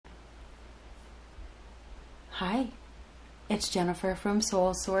Hi, it's Jennifer from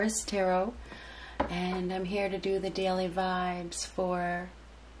Soul Source Tarot, and I'm here to do the daily vibes for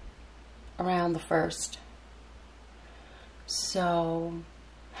around the 1st. So,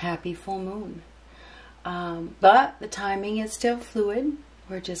 happy full moon. But the timing is still fluid.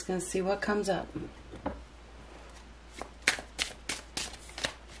 We're just going to see what comes up.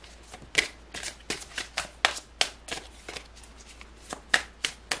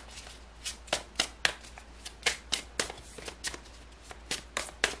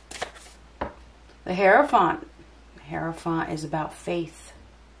 The Hierophant. The Hierophant is about faith.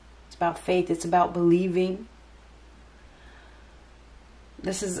 It's about faith. It's about believing.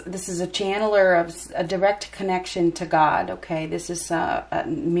 This is a channeler of a direct connection to God. Okay, this is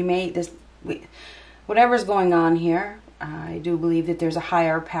whatever's going on here. I do believe that there's a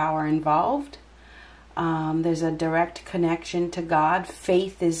higher power involved. There's a direct connection to God.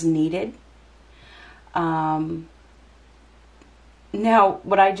 Faith is needed. Now,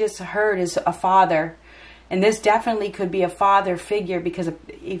 what I just heard is a father. And this definitely could be a father figure, because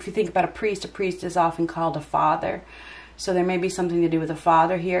if you think about a priest is often called a father. So there may be something to do with a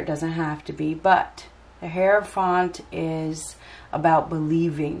father here. It doesn't have to be. But the Hierophant is about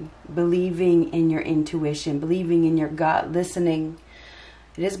believing. Believing in your intuition. Believing in your gut. Listening.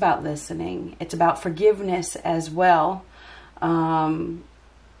 It is about listening. It's about forgiveness as well.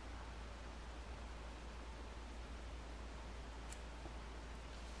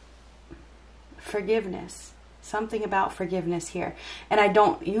 Forgiveness. Something about forgiveness here. And I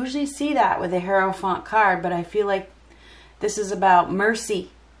don't usually see that with a Hierophant card, but I feel like this is about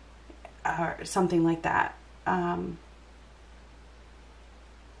mercy or something like that.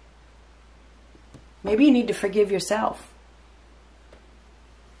 Maybe you need to forgive yourself.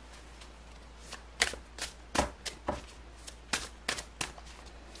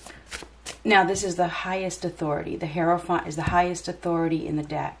 Now, this is the highest authority. The Hierophant is the highest authority in the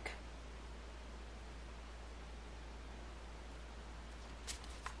deck.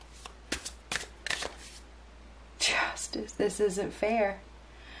 Justice. This isn't fair.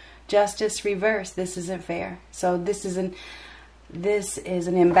 Justice reversed. This isn't fair. So this is an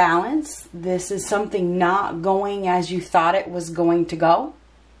imbalance. This is something not going as you thought it was going to go.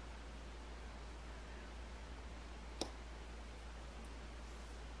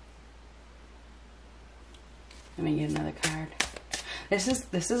 Let me get another card. This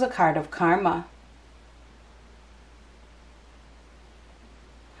is a card of karma.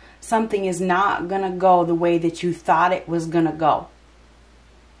 Something is not going to go the way that you thought it was going to go.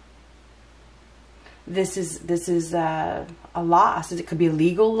 This is a loss. It could be a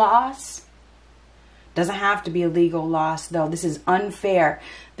legal loss. Doesn't have to be a legal loss, though. This is unfair.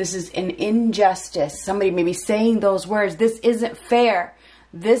 This is an injustice. Somebody may be saying those words. This isn't fair.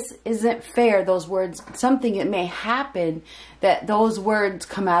 This isn't fair. Those words, something that may happen, that those words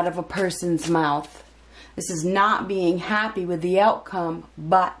come out of a person's mouth. This is not being happy with the outcome,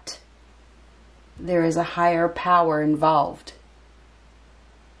 but there is a higher power involved.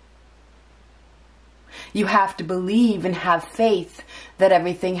 You have to believe and have faith that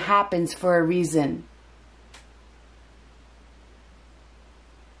everything happens for a reason.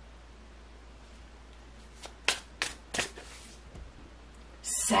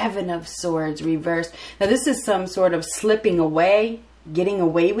 Seven of Swords reversed. Now this is some sort of slipping away, getting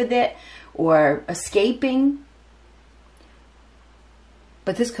away with it, or escaping.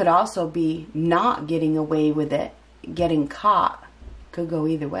 But this could also be not getting away with it, getting caught. Could go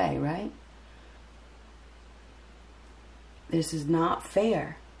either way, right? This is not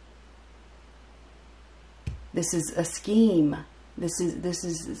fair. This is a scheme. This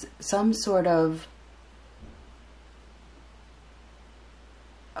is some sort of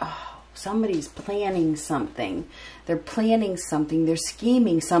somebody's planning something. They're planning something. They're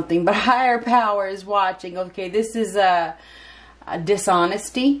scheming something. But higher power is watching. Okay, this is a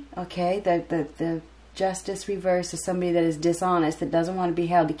dishonesty. Okay, the justice reverse is somebody that is dishonest, that doesn't want to be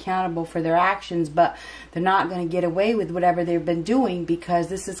held accountable for their actions, but they're not going to get away with whatever they've been doing because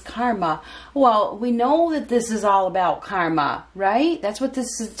this is karma. Well, we know that this is all about karma, right? That's what this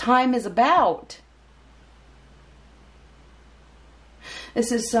time is about.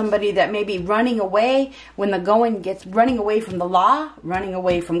 This is somebody that may be running away when the going gets, running away from the law, running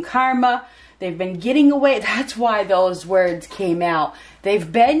away from karma. They've been getting away. That's why those words came out. They've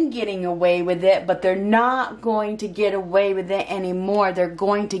been getting away with it, but they're not going to get away with it anymore. They're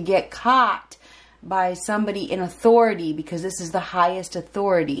going to get caught by somebody in authority, because this is the highest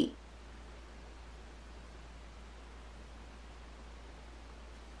authority.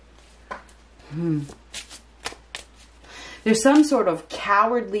 There's some sort of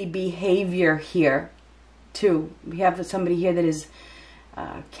cowardly behavior here. too. We have somebody here that is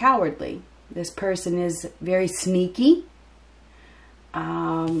cowardly. This person is very sneaky.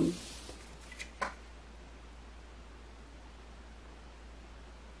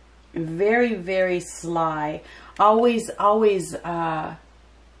 Very, very sly. Always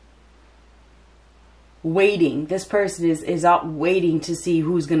waiting. This person is out waiting to see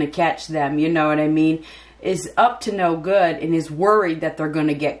who's going to catch them. You know what I mean? Is up to no good and is worried that they're going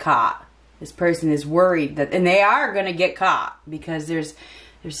to get caught. This person is worried that, and they are going to get caught because there's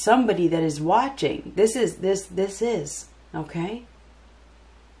somebody that is watching. This is, okay?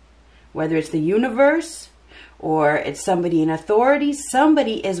 Whether it's the universe or it's somebody in authority,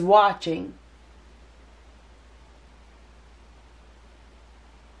 somebody is watching.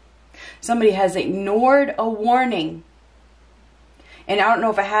 Somebody has ignored a warning. And I don't know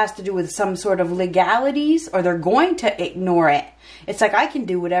if it has to do with some sort of legalities or they're going to ignore it. It's like, I can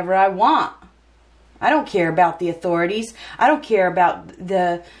do whatever I want. I don't care about the authorities. I don't care about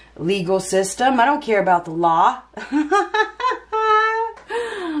the legal system. I don't care about the law.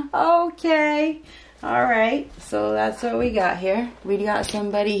 Okay. All right. So that's what we got here. We got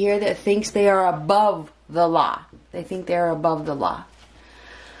somebody here that thinks they are above the law. They think they are above the law.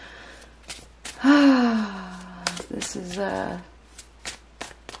 This is I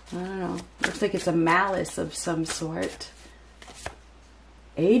don't know. Looks like it's a malice of some sort.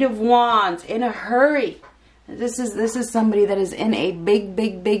 8 of Wands, in a hurry. This is somebody that is in a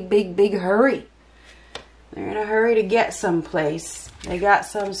big hurry. They're in a hurry to get someplace. They got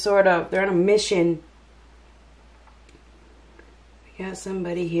some sort of, they're on a mission. We got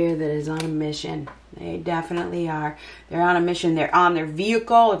somebody here that is on a mission. They definitely are. They're on a mission. They're on their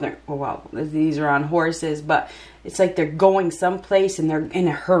vehicle. Well, these are on horses, but it's like they're going someplace and they're in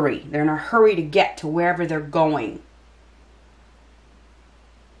a hurry. They're in a hurry to get to wherever they're going.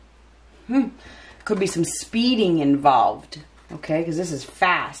 Could be some speeding involved. Okay, because this is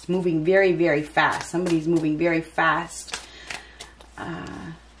fast. Moving very, very fast. Somebody's moving very fast.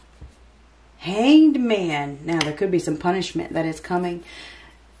 Hanged Man. Now, there could be some punishment that is coming.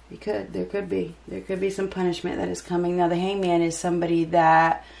 There could be some punishment that is coming. Now, the Hanged Man is somebody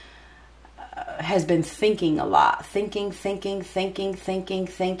that has been thinking a lot. Thinking.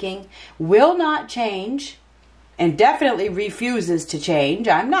 Will not change. And definitely refuses to change.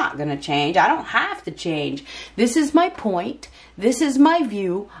 I'm not going to change. I don't have to change. This is my point. This is my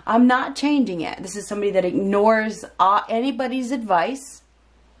view. I'm not changing it. This is somebody that ignores anybody's advice.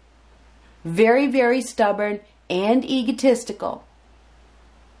 Very, very stubborn and egotistical.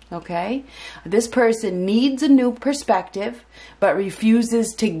 Okay? This person needs a new perspective, but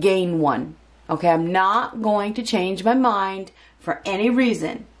refuses to gain one. Okay? I'm not going to change my mind for any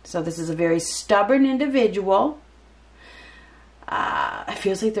reason. So this is a very stubborn individual. It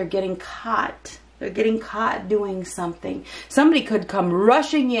feels like they're getting caught. They're getting caught doing something. Somebody could come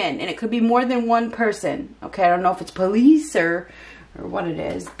rushing in, and it could be more than one person. Okay, I don't know if it's police or what it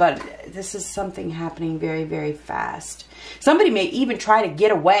is, but this is something happening very, very fast. Somebody may even try to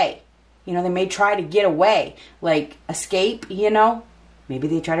get away. You know, they may try to get away, like escape, you know. Maybe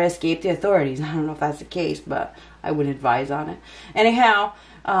they try to escape the authorities. I don't know if that's the case, but I wouldn't advise on it. Anyhow,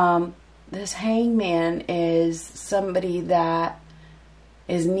 this hangman is somebody that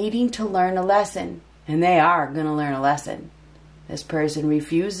is needing to learn a lesson. And they are going to learn a lesson. This person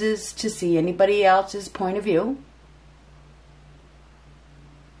refuses to see anybody else's point of view.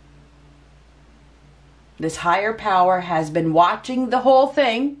 This higher power has been watching the whole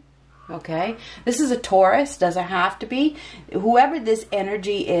thing. Okay, this is a Taurus, doesn't have to be. Whoever this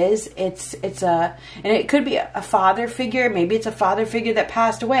energy is, it's and it could be a father figure. Maybe it's a father figure that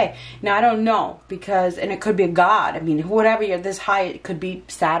passed away. Now, I don't know, because, and it could be a god. I mean, whatever you're this high, it could be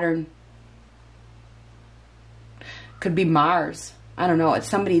Saturn. Could be Mars. I don't know. It's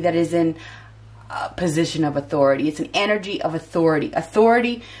somebody that is in a position of authority. It's an energy of authority.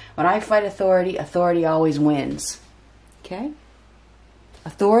 Authority, when I fight authority, authority always wins. Okay?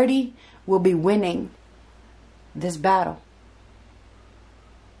 Authority will be winning this battle.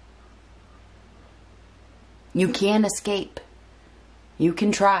 You can't escape. You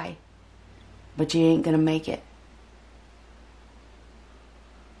can try, but you ain't gonna make it.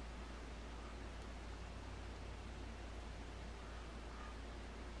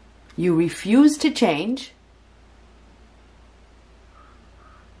 You refuse to change.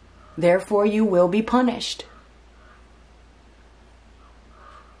 Therefore, you will be punished.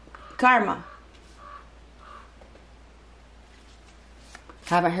 Karma.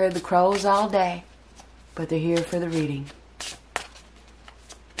 Haven't heard the crows all day, but they're here for the reading.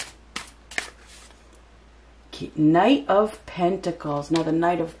 Knight of Pentacles. Now, the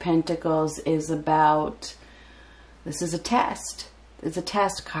Knight of Pentacles is about This is a test. It's a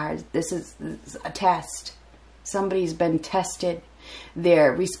test card. This is a test. Somebody's been tested.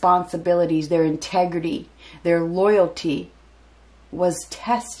 Their responsibilities, their integrity, their loyalty was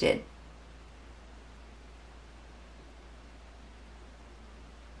tested.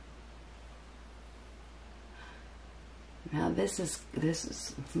 Now this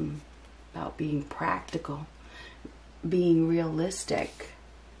is about being practical, being realistic.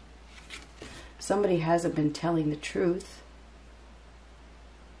 Somebody hasn't been telling the truth.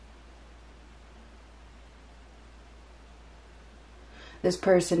 This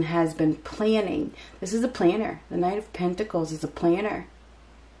person has been planning. This is a planner. The Knight of Pentacles is a planner.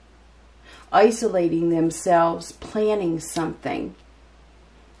 Isolating themselves, planning something.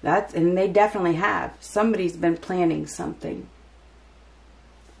 And they definitely have. Somebody's been planning something.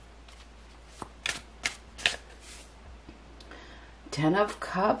 Ten of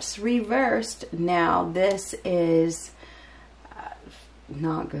Cups reversed. Now this is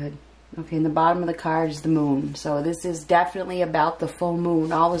not good. Okay, in the bottom of the card is the moon. So this is definitely about the full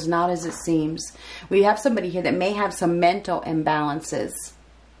moon. All is not as it seems. We have somebody here that may have some mental imbalances.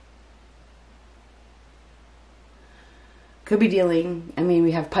 Could be dealing,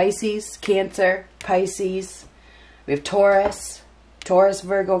 we have Pisces, Cancer, Pisces. We have Taurus,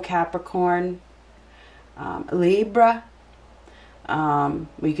 Virgo, Capricorn, Libra.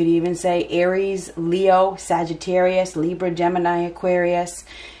 We could even say Aries, Leo, Sagittarius, Libra, Gemini, Aquarius.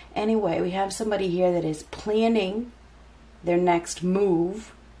 Anyway, we have somebody here that is planning their next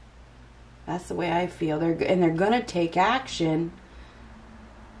move. That's the way I feel. They're going to take action.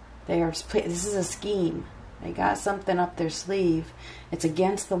 This is a scheme. They got something up their sleeve. It's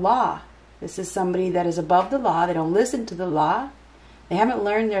against the law. This is somebody that is above the law. They don't listen to the law. They haven't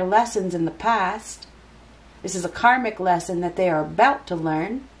learned their lessons in the past. This is a karmic lesson that they are about to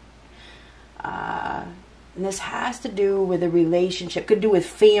learn. And this has to do with a relationship. Could do with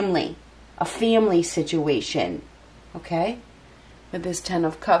family. A family situation. Okay? With this Ten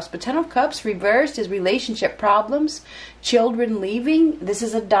of Cups. But Ten of Cups reversed is relationship problems. Children leaving. This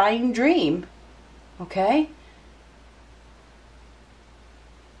is a dying dream. Okay?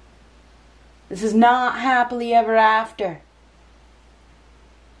 This is not happily ever after.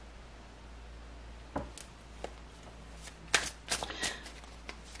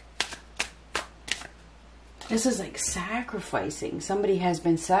 This is like sacrificing. Somebody has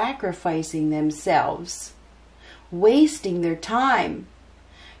been sacrificing themselves, wasting their time,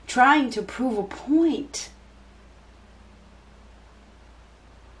 trying to prove a point.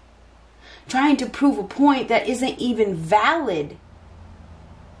 Trying to prove a point that isn't even valid.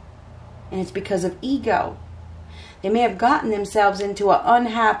 And it's because of ego. They may have gotten themselves into an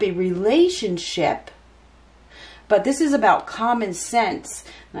unhappy relationship. But this is about common sense.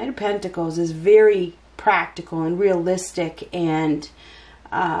 Knight of Pentacles is very practical and realistic and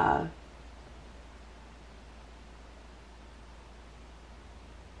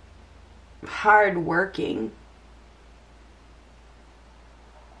hard-working.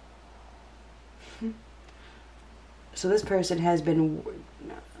 So this person has been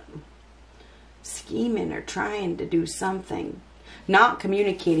scheming or trying to do something. Not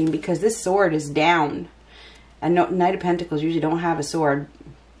communicating because this sword is down. And Knight of Pentacles usually don't have a sword.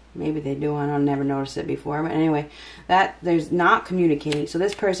 Maybe they do. I don't never noticed it before. But anyway, there's not communicating. So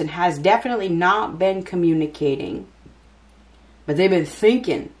this person has definitely not been communicating. But they've been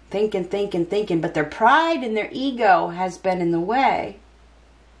thinking. But their pride and their ego has been in the way.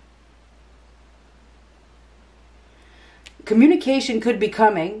 Communication could be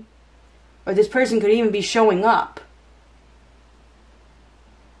coming. Or this person could even be showing up.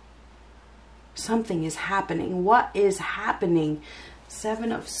 Something is happening. What is happening?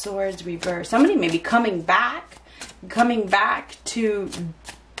 Seven of Swords reversed. Somebody may be coming back to,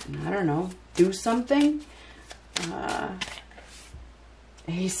 I don't know, do something.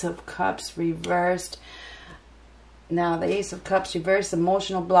 Ace of Cups reversed. Now the Ace of Cups reversed,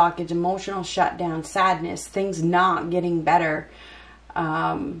 emotional blockage, emotional shutdown, sadness, things not getting better.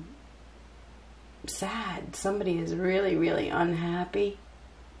 Sad. Somebody is really, really unhappy.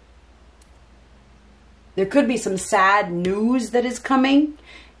 There could be some sad news that is coming.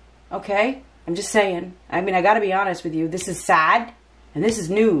 Okay? I'm just saying. I got to be honest with you. This is sad and this is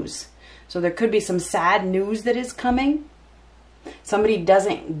news. So there could be some sad news that is coming. Somebody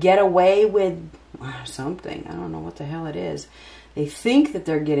doesn't get away with something. I don't know what the hell it is. They think that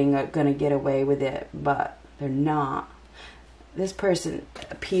they're going to get away with it, but they're not. This person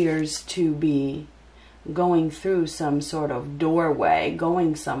appears to be going through some sort of doorway,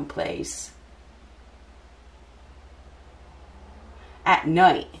 going someplace. At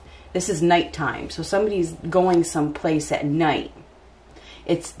night. This is nighttime, so somebody's going someplace at night.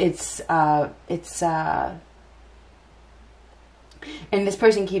 And this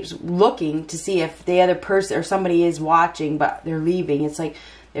person keeps looking to see if the other person or somebody is watching, but they're leaving. It's like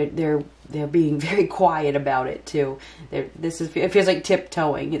they're being very quiet about it too. It feels like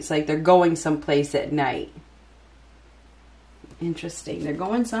tiptoeing. It's like they're going someplace at night. Interesting. They're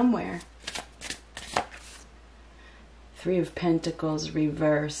going somewhere. Three of Pentacles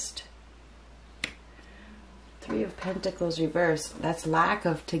reversed. Three of Pentacles reversed. That's lack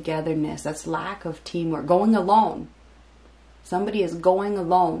of togetherness. That's lack of teamwork. Going alone. Somebody is going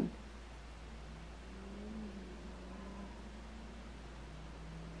alone.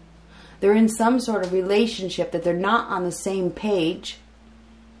 They're in some sort of relationship that they're not on the same page.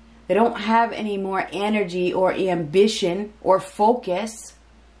 They don't have any more energy or ambition or focus.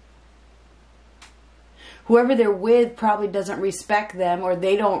 Whoever they're with probably doesn't respect them, or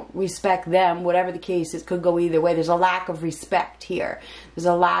they don't respect them. Whatever the case is, could go either way. There's a lack of respect here. There's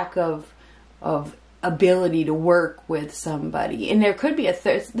a lack of ability to work with somebody. And there could be a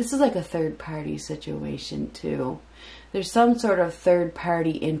third. This is like a third party situation too. There's some sort of third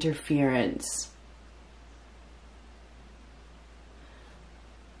party interference.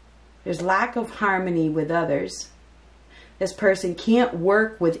 There's lack of harmony with others. This person can't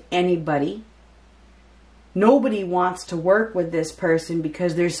work with anybody. Nobody wants to work with this person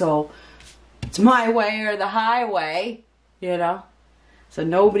because they're so, it's my way or the highway, you know. So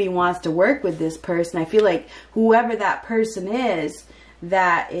nobody wants to work with this person. I feel like whoever that person is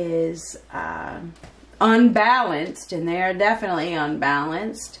that is unbalanced, and they are definitely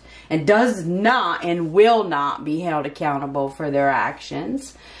unbalanced, and does not and will not be held accountable for their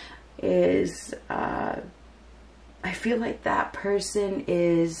actions, is, I feel like that person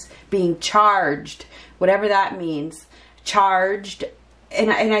is being charged, whatever that means, charged. And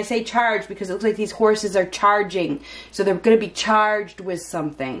I say charged because it looks like these horses are charging. So they're going to be charged with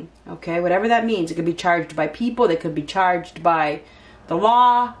something. Okay, whatever that means. It could be charged by people. They could be charged by the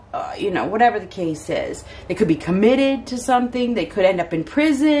law. You know, whatever the case is. They could be committed to something. They could end up in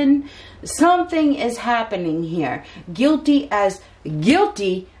prison. Something is happening here. Guilty as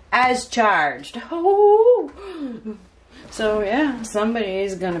charged. Oh. So yeah, somebody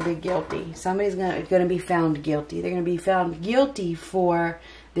is going to be guilty. Somebody's going to be found guilty. They're going to be found guilty for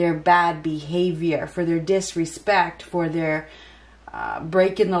their bad behavior, for their disrespect, for their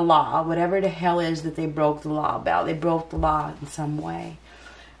breaking the law, whatever the hell is that they broke the law about. They broke the law in some way.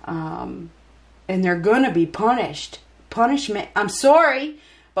 And they're going to be punished. Punishment, I'm sorry,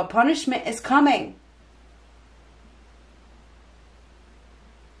 but punishment is coming.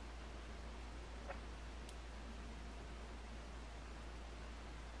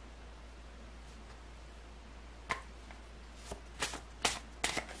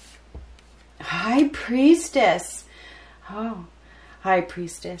 High Priestess. Oh, High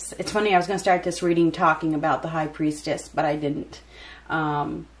Priestess. It's funny, I was going to start this reading talking about the High Priestess, but I didn't.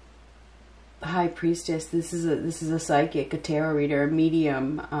 High Priestess, this is a psychic, a tarot reader, a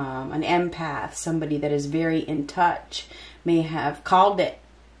medium, an empath, somebody that is very in touch, may have called it.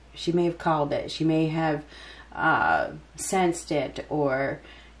 She may have called it. She may have sensed it, or,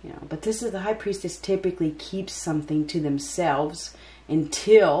 you know, but this is the High Priestess typically keeps something to themselves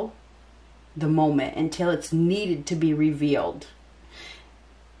until the moment, until it's needed to be revealed.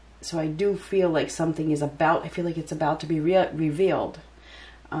 So I do feel like something is about, I feel like it's about to be revealed.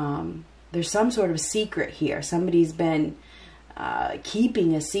 There's some sort of secret here. Somebody's been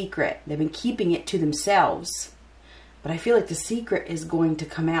keeping a secret. They've been keeping it to themselves. But I feel like the secret is going to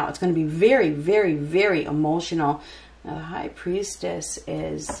come out. It's going to be very, very, very emotional. Now, the High Priestess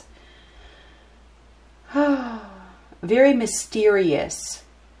is very mysterious.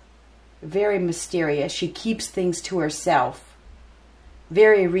 Very mysterious. She keeps things to herself.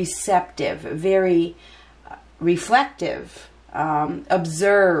 Very receptive. Very reflective.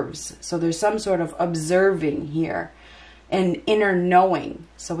 Observes. So there's some sort of observing here. And inner knowing.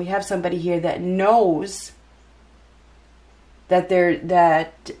 So we have somebody here that knows that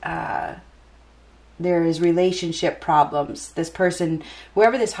there is relationship problems. This person,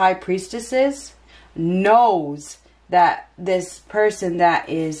 whoever this High Priestess is, knows that this person that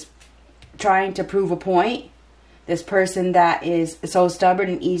is trying to prove a point, this person that is so stubborn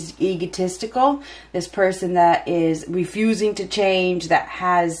and egotistical, this person that is refusing to change, that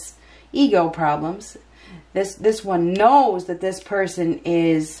has ego problems, this one knows that this person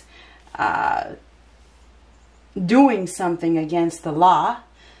is doing something against the law.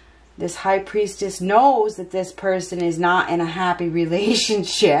 This High Priestess knows that this person is not in a happy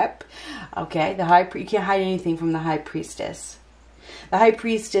relationship. Okay, you can't hide anything from the High Priestess. The High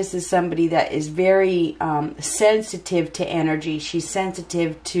Priestess is somebody that is very sensitive to energy. She's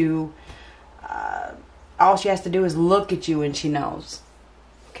sensitive to, all she has to do is look at you and she knows.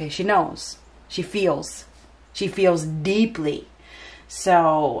 Okay, she knows. She feels. She feels deeply.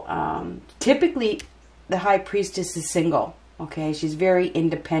 So, typically, the High Priestess is single. Okay, she's very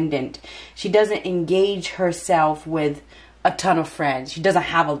independent. She doesn't engage herself with a ton of friends. She doesn't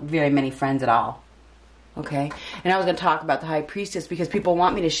have very many friends at all. Okay, and I was going to talk about the High Priestess because people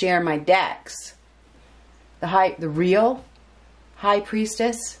want me to share my decks. The real High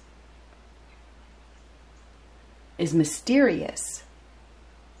Priestess is mysterious.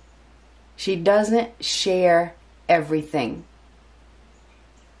 She doesn't share everything.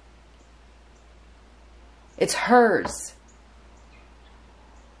 It's hers.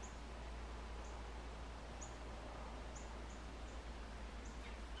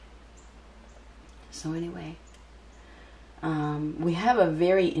 So anyway, we have a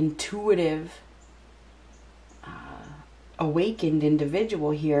very intuitive, awakened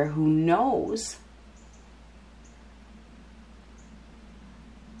individual here who knows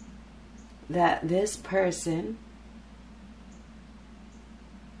that this person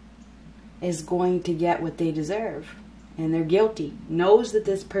is going to get what they deserve. And they're guilty. Knows that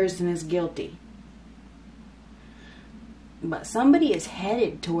this person is guilty. But somebody is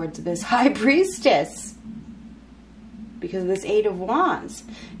headed towards this High Priestess. Because this Eight of Wands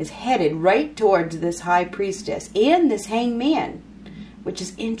is headed right towards this High Priestess. And this Hanged Man. Which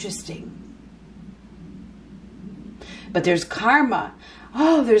is interesting. But there's karma.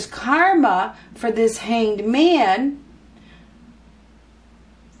 Oh, there's karma for this Hanged Man.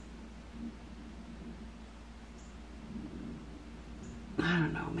 I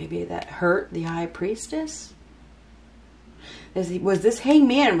don't know. Maybe that hurt the High Priestess? Was this Hanged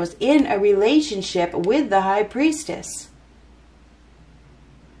Man was in a relationship with the High Priestess?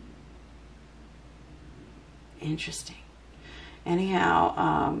 Interesting.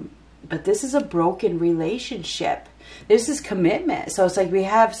 Anyhow, but this is a broken relationship. This is commitment. So it's like we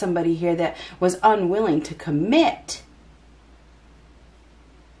have somebody here that was unwilling to commit.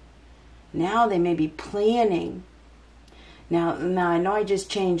 Now they may be planning. Now I know I just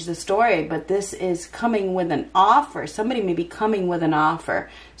changed the story, but this is coming with an offer. Somebody may be coming with an offer.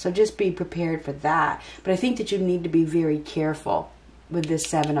 So just be prepared for that. But I think that you need to be very careful with this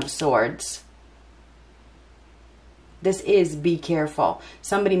Seven of Swords. This is be careful.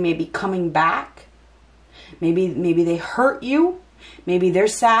 Somebody may be coming back. Maybe they hurt you. Maybe they're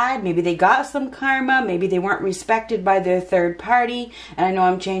sad. Maybe they got some karma. Maybe they weren't respected by their third party. And I know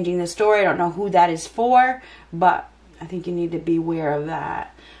I'm changing the story. I don't know who that is for. But I think you need to be aware of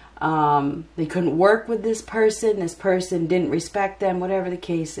that. They couldn't work with this person. This person didn't respect them. Whatever the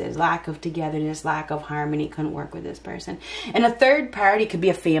case is. Lack of togetherness. Lack of harmony. Couldn't work with this person. And a third party could be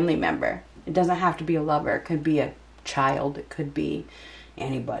a family member. It doesn't have to be a lover. It could be a child. It could be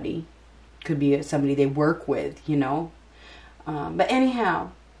anybody. It could be somebody they work with, you know. But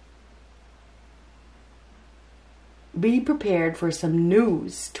anyhow, be prepared for some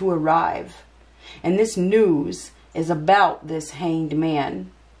news to arrive. And this news is about this Hanged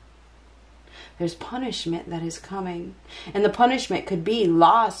Man. There's punishment that is coming. And the punishment could be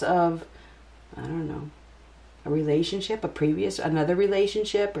loss of, I don't know, a relationship, another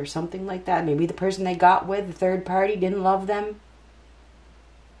relationship or something like that. Maybe the person they got with, the third party, didn't love them.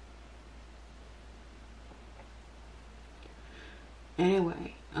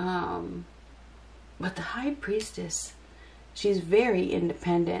 Anyway, but the High Priestess, she's very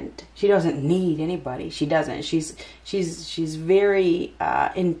independent. She doesn't need anybody. She doesn't. She's very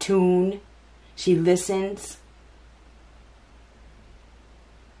in tune. She listens.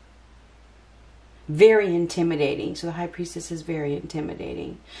 Very intimidating. So the High Priestess is very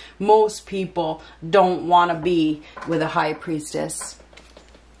intimidating. Most people don't want to be with a High Priestess.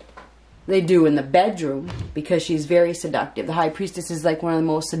 They do in the bedroom because she's very seductive. The High Priestess is like one of the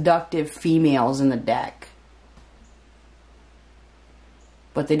most seductive females in the deck.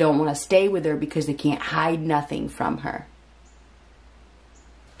 But they don't want to stay with her because they can't hide nothing from her.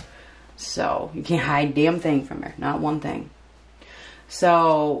 So you can't hide a damn thing from her. Not one thing.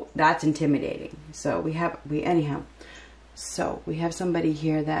 So that's intimidating. So anyhow. So we have somebody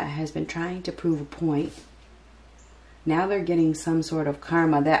here that has been trying to prove a point. Now they're getting some sort of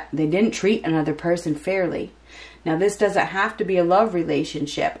karma that they didn't treat another person fairly. Now this doesn't have to be a love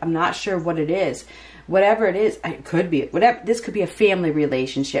relationship. I'm not sure what it is. Whatever it is, it could be. This could be a family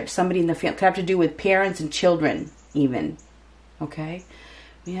relationship. Somebody in the family. Could have to do with parents and children even. Okay?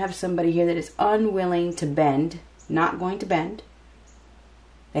 We have somebody here that is unwilling to bend. Not going to bend.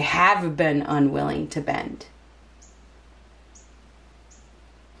 They have been unwilling to bend.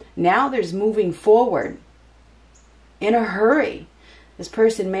 Now there's moving forward in a hurry. This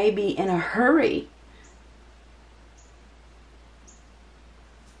person may be in a hurry.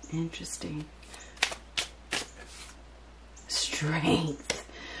 Interesting. Strength.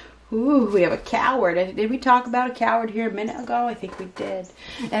 Ooh, we have a coward. Did we talk about a coward here a minute ago? I think we did.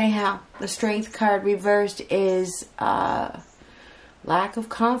 Anyhow, the strength card reversed is lack of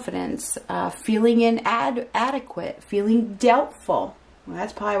confidence, feeling inadequate, feeling doubtful. Well,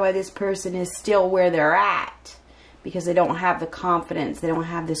 that's probably why this person is still where they're at, because they don't have the confidence. They don't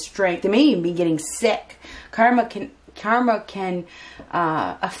have the strength. They may even be getting sick. Karma can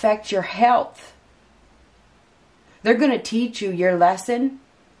affect your health. They're going to teach you your lesson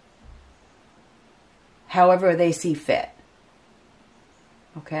however they see fit.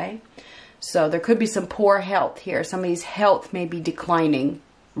 Okay? So there could be some poor health here. Somebody's health may be declining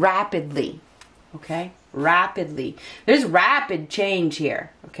rapidly. Okay? Rapidly. There's rapid change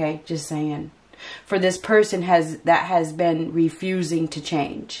here. Okay? Just saying. For this person that has been refusing to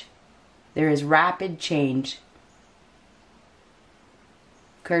change. There is rapid change.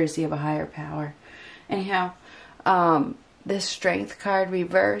 Courtesy of a higher power. Anyhow, this strength card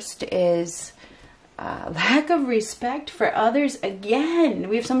reversed is lack of respect for others. Again,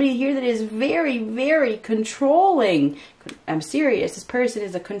 we have somebody here that is very, very controlling. I'm serious. This person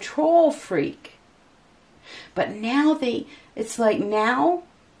is a control freak. But now it's like now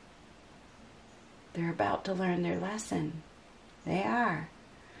they're about to learn their lesson. They are.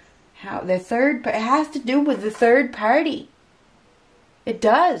 It has to do with the third party. It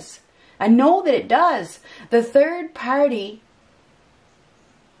does. I know that it does. The third party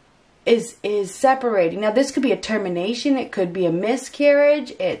is separating. Now, this could be a termination. It could be a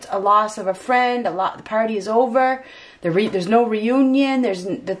miscarriage. It's a loss of a friend. The party is over. There's no reunion.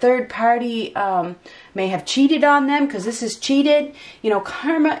 The third party may have cheated on them, because this is cheated. You know,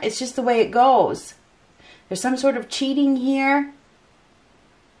 karma, it's just the way it goes. There's some sort of cheating here.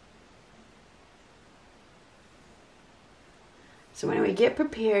 So anyway, get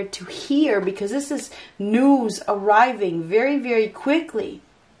prepared to hear, because this is news arriving very, very quickly.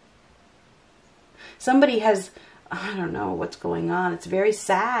 Somebody has, I don't know what's going on. It's very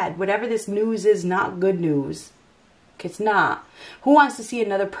sad. Whatever this news is, not good news. It's not. Who wants to see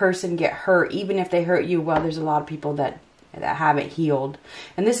another person get hurt, even if they hurt you? Well, there's a lot of people that haven't healed.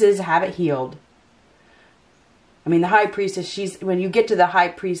 And this is haven't healed. I mean, the high priestess, when you get to the high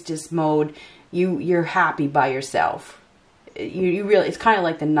priestess mode, you're happy by yourself. You really, it's kind of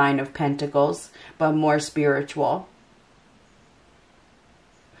like the Nine of Pentacles, but more spiritual.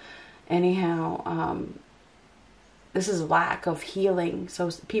 Anyhow, this is lack of healing.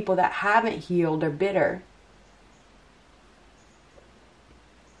 So people that haven't healed are bitter.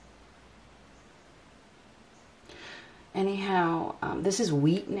 Anyhow, this is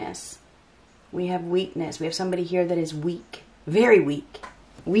weakness. We have weakness. We have somebody here that is weak. Very weak.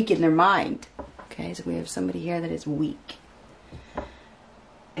 Weak in their mind. Okay, so we have somebody here that is weak.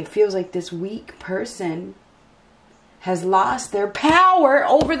 It feels like this weak person has lost their power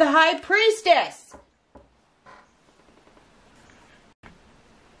over the high priestess.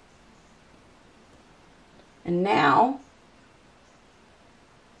 And now,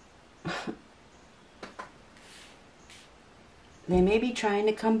 they may be trying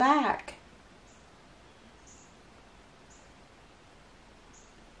to come back.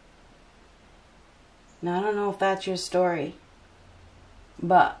 Now, I don't know if that's your story,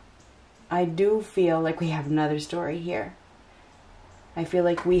 but I do feel like we have another story here. I feel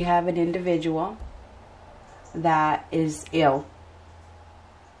like we have an individual that is ill.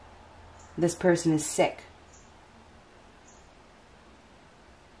 This person is sick.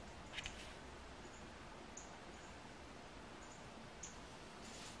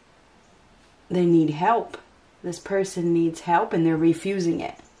 They need help. This person needs help, and they're refusing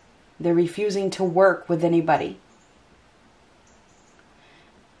it. They're refusing to work with anybody.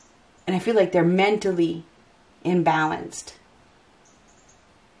 And I feel like they're mentally imbalanced.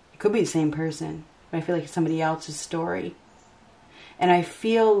 It could be the same person, but I feel like it's somebody else's story. And I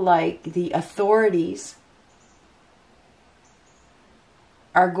feel like the authorities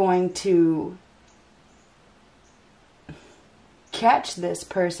are going to catch this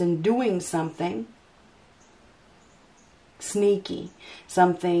person doing something sneaky,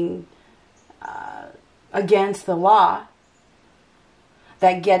 something against the law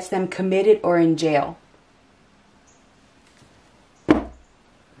that gets them committed or in jail.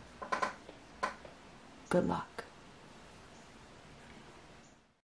 Good luck.